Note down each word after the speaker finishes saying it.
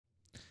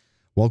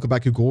Welcome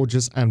back, you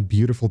gorgeous and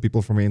beautiful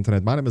people from the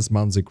internet. My name is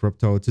Manzi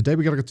Crypto. Today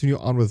we're going to continue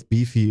on with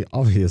BEEFY,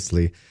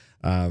 obviously.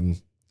 Very,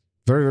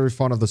 very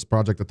fond of this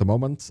project at the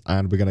moment,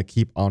 and we're going to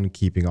keep on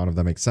keeping on, if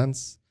that makes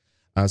sense.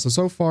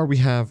 So far we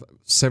have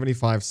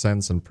 75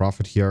 cents in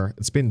profit here.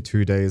 It's been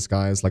 2 days,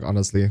 guys, like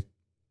honestly.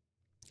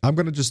 I'm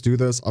going to just do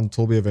this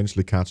until we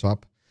eventually catch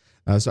up.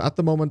 So at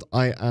the moment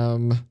I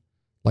am,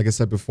 like I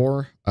said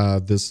before,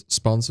 this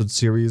sponsored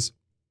series.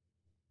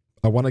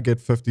 I want to get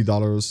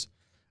 $50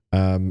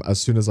 as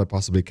soon as I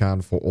possibly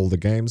can for all the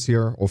games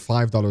here, or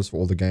 $5 for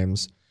all the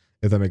games,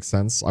 if that makes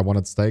sense. I want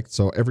it staked.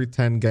 So every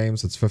 10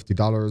 games, it's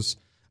 $50.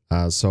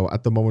 So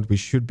at the moment, we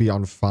should be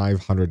on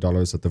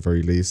 $500 at the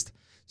very least.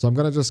 So I'm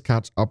going to just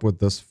catch up with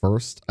this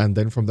first. And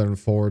then from then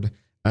forward,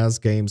 as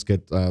games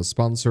get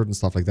sponsored and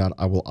stuff like that,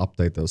 I will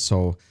update this.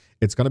 So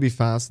it's going to be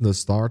fast in the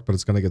start, but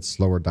it's going to get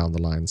slower down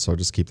the line. So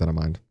just keep that in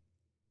mind.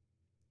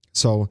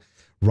 So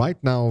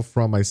right now,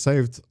 from my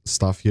saved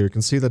stuff here, you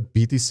can see that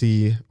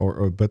BTC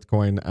or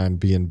Bitcoin and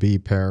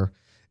BNB pair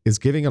is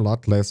giving a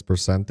lot less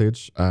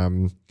percentage.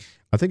 I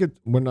think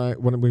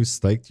when we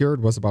staked here, it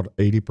was about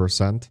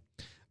 80%.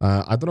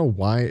 I don't know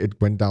why it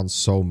went down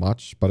so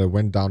much, but it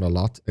went down a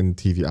lot in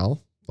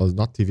TVL. Well,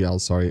 not TVL,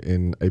 sorry,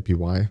 in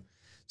APY.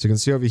 So you can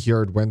see over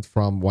here, it went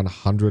from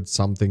 100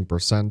 something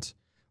percent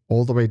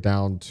all the way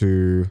down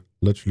to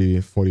literally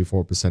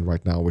 44%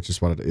 right now, which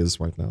is what it is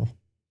right now.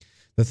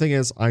 The thing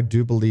is, I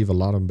do believe a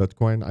lot in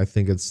Bitcoin. I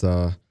think it's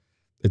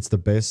the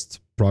best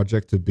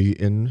project to be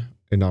in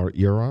our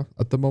era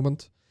at the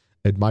moment.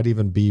 It might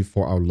even be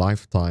for our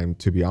lifetime,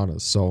 to be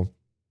honest. So,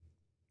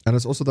 and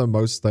it's also the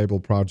most stable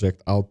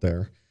project out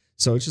there.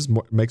 So it just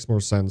makes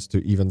more sense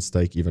to even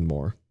stake even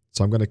more.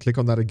 So I'm going to click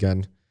on that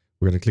again.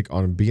 We're going to click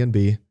on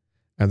BNB,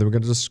 and then we're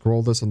going to just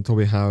scroll this until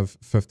we have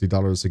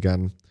 $50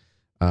 again.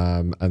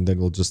 And then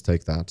we'll just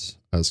take that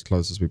as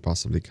close as we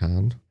possibly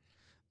can.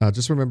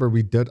 Just remember,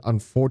 we did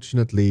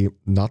unfortunately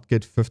not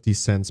get 50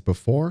 cents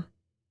before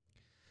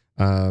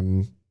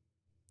in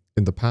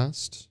the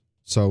past.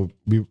 So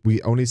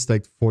we only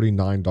staked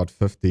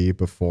 49.50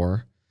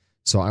 before.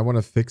 So I want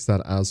to fix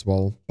that as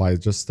well by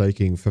just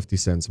staking 50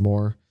 cents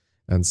more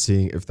and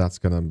seeing if that's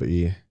going to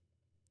be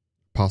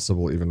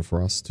possible even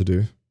for us to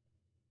do.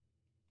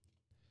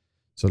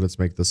 So let's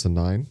make this a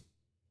 9.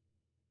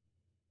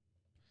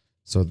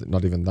 So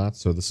not even that.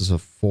 So this is a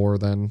 4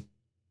 then.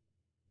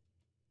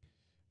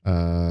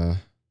 So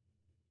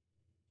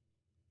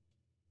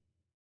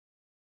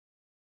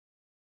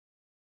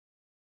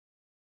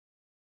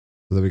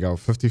there we go,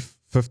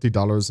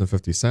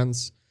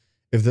 $50.50.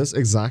 If this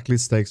exactly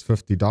stakes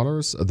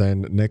 $50,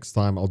 then next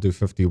time I'll do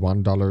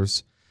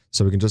 $51.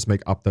 So we can just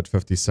make up that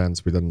 50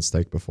 cents we didn't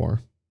stake before.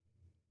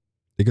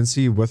 You can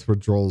see with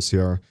withdrawals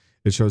here,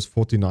 it shows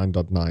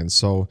 49.9.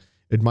 So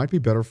it might be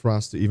better for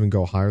us to even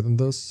go higher than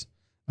this.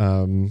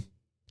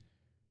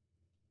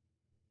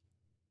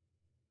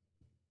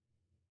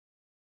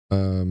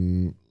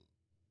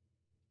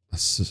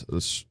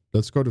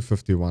 Let's go to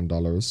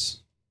 $51.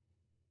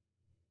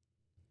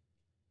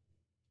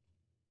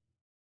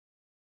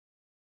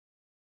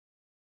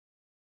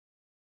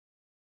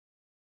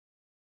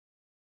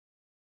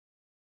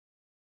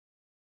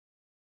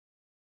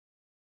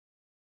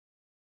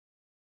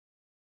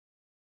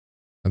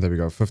 And there we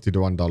go,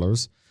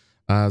 $51.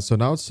 So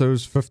now it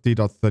shows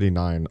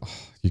 50.39. Oh,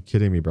 you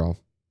kidding me, bro?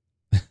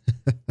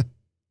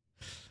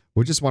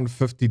 We just want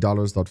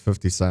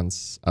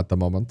 $50.50 at the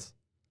moment.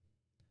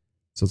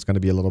 So it's going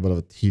to be a little bit of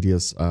a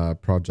tedious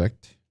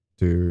project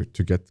to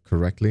get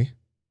correctly.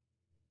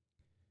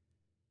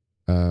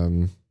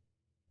 Now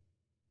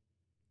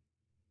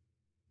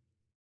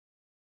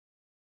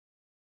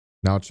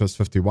it shows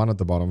 51 at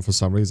the bottom for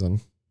some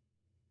reason.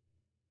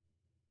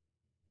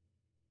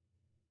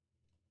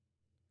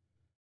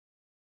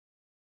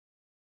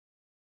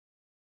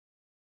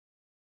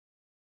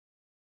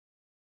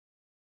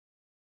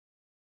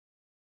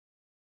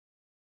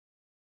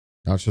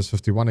 Now it's just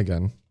 51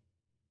 again.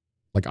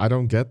 Like, I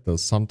don't get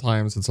this.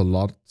 Sometimes it's a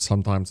lot,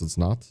 sometimes it's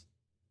not.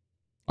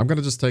 I'm going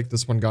to just take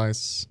this one,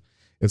 guys.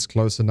 It's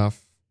close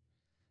enough.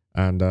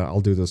 And I'll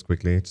do this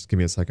quickly. Just give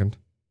me a second.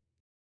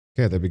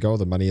 Okay, there we go.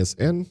 The money is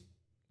in.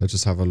 Let's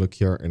just have a look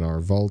here in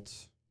our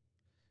vault.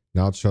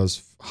 Now it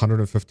shows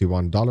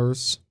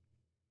 $151.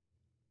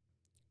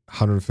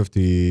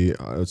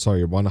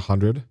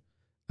 100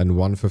 and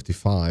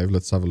 155.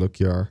 Let's have a look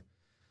here.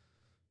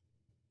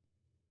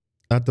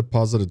 At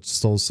deposit, it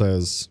still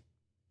says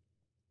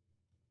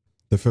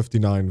the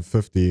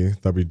 59.50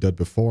 that we did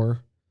before.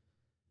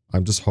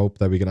 I'm just hope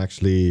that we can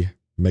actually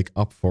make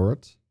up for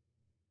it.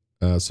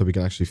 So we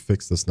can actually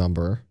fix this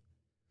number.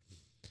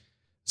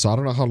 So I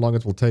don't know how long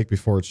it will take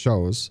before it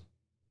shows.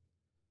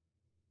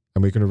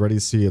 And we can already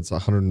see it's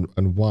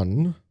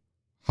 101.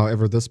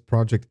 However, this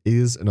project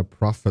is in a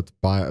profit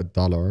by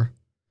 $1.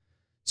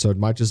 So it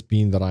might just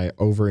mean that I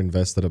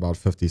over-invested about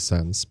 50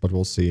 cents, but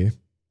we'll see.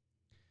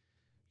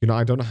 You know,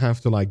 I don't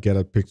have to like get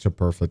a picture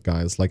perfect,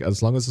 guys. Like,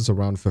 as long as it's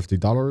around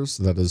 $50,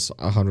 that is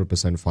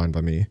 100% fine by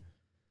me.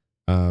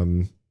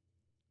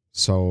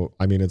 So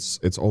I mean,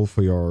 it's all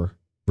for your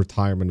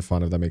retirement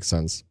fund, if that makes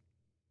sense.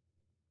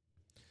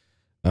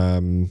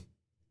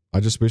 I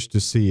just wish to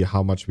see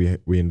how much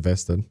we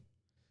invested.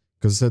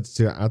 Because it says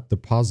to add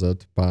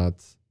deposit,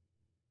 but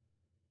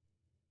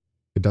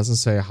it doesn't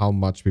say how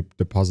much we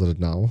deposited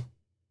now.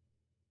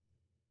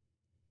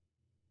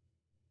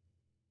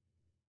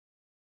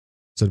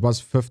 So it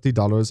was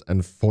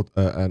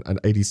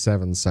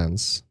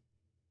 $50.87.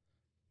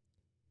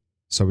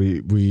 So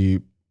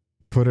we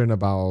put in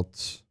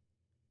about,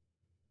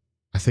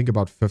 I think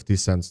about 50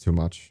 cents too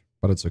much,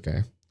 but it's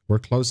okay. We're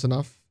close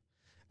enough,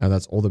 and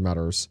that's all that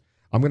matters.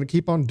 I'm going to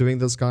keep on doing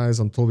this, guys,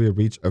 until we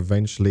reach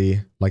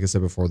eventually, like I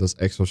said before, this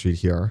Excel sheet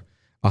here,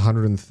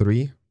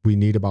 103. We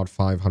need about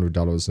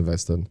 $500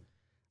 invested.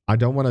 I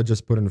don't want to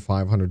just put in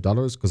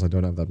 $500 because I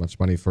don't have that much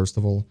money, first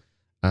of all.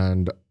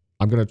 And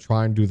I'm going to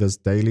try and do this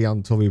daily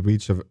until we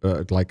reach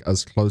like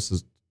as close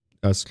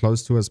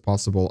to as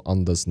possible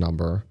on this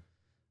number.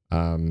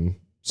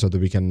 So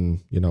that we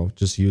can, you know,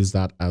 just use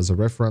that as a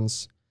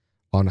reference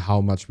on how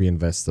much we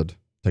invested,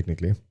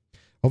 technically.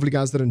 Hopefully, you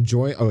guys did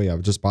enjoy. Oh, yeah,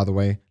 just by the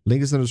way,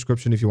 link is in the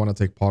description if you want to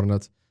take part in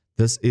it.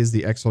 This is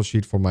the Excel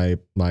sheet for my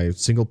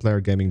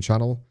single-player gaming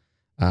channel.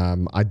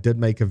 I did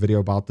make a video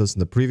about this in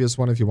the previous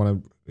one. If you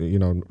want to, you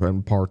know,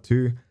 in part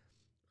 2,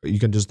 you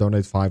can just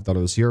donate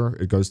 $5 here.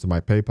 It goes to my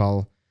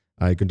PayPal.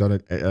 You can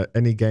donate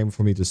any game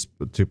for me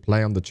to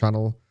play on the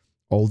channel.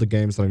 All the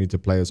games that I need to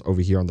play is over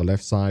here on the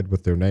left side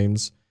with their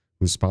names,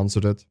 who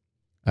sponsored it.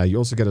 You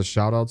also get a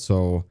shout out,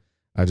 so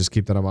just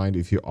keep that in mind.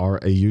 If you are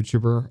a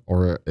YouTuber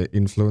or an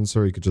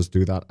influencer, you could just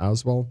do that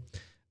as well.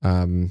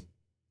 And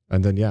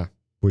then, yeah,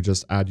 we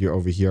just add you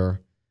over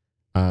here.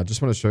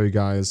 Just want to show you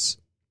guys,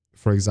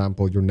 for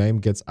example, your name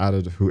gets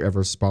added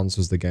whoever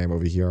sponsors the game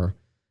over here.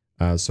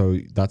 So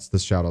that's the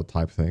shout out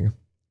type thing.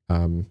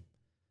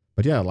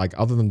 But yeah, like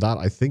other than that,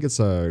 I think it's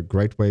a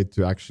great way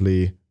to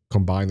actually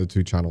combine the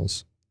two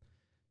channels.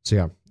 So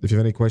yeah, if you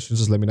have any questions,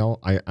 just let me know.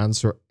 I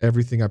answer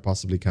everything I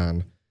possibly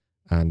can.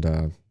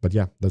 And, but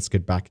yeah, let's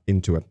get back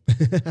into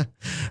it.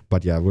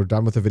 But yeah, we're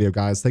done with the video,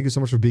 guys. Thank you so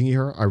much for being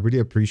here. I really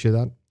appreciate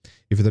that.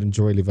 If you did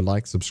enjoy, leave a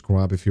like,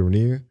 subscribe if you're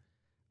new,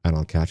 and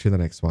I'll catch you in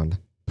the next one.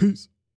 Peace.